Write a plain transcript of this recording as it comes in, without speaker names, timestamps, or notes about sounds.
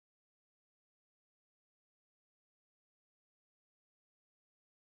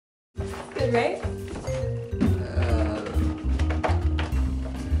good, right?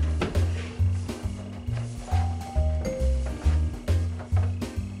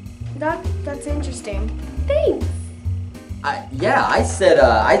 That's interesting. Thanks. Yeah, I said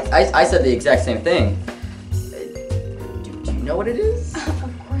I said the exact same thing. Do you know what it is?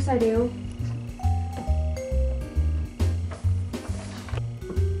 Of course I do.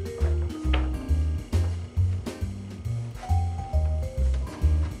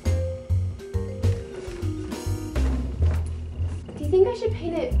 Do you think I should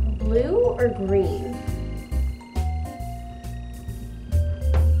paint it blue or green?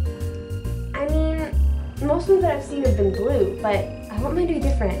 I mean, most ones that I've seen have been blue, but I want mine to be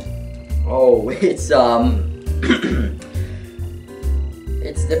different. Oh, it's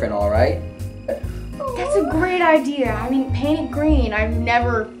it's different, all right. That's a great idea. I mean, paint it green. I've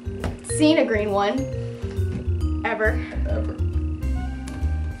never seen a green one. Ever. Ever.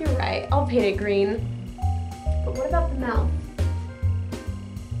 You're right, I'll paint it green. But what about the mouth?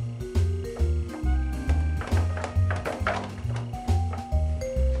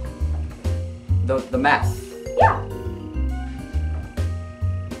 The mouth. Yeah.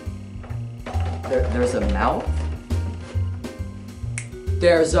 There's a mouth?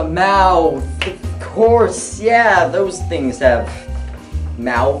 There's a mouth! Of course, yeah, those things have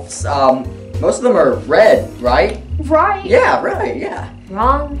mouths. Most of them are red, right? Right. Yeah, right, yeah.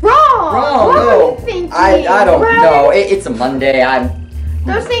 Wrong. Wrong. Wrong, What no. are you thinking? I don't Red? know. It's a Monday,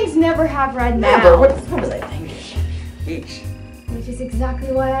 Those things never have red Never, mouths. what was I thinking? Yeesh. Which is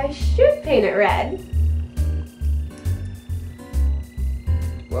exactly why I should paint it red.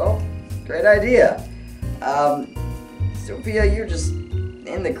 Well, great idea. Sophia, you're just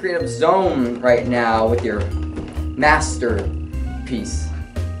in the creative zone right now with your masterpiece.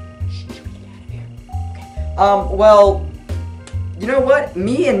 Well, you know what?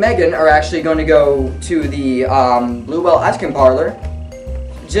 Me and Megan are actually going to go to the Bluebell Ice Cream Parlor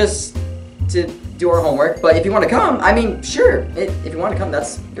just to do our homework. But if you want to come, I mean, sure. If you want to come,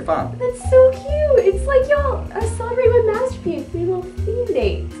 you're fine. That's so cute. It's like y'all are celebrating my masterpiece. We have a little theme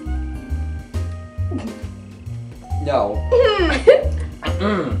date. No.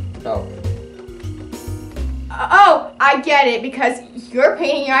 No. Oh, I get it, because you're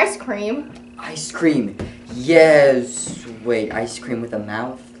painting your ice cream. Ice cream. Yes. Wait, ice cream with a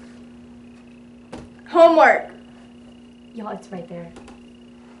mouth? Homework. Y'all, it's right there.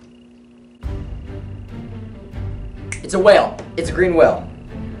 It's a whale. It's a green whale.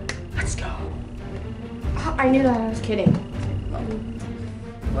 Let's go. I knew that. I was kidding.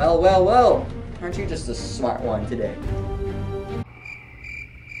 Well, well, well. Aren't you just a smart one today?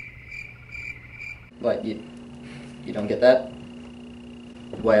 What, you don't get that?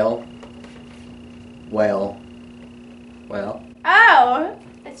 Whale. Whale. Whale. Oh.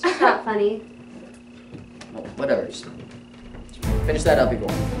 It's just not funny. Well, whatever. Just finish that up, people.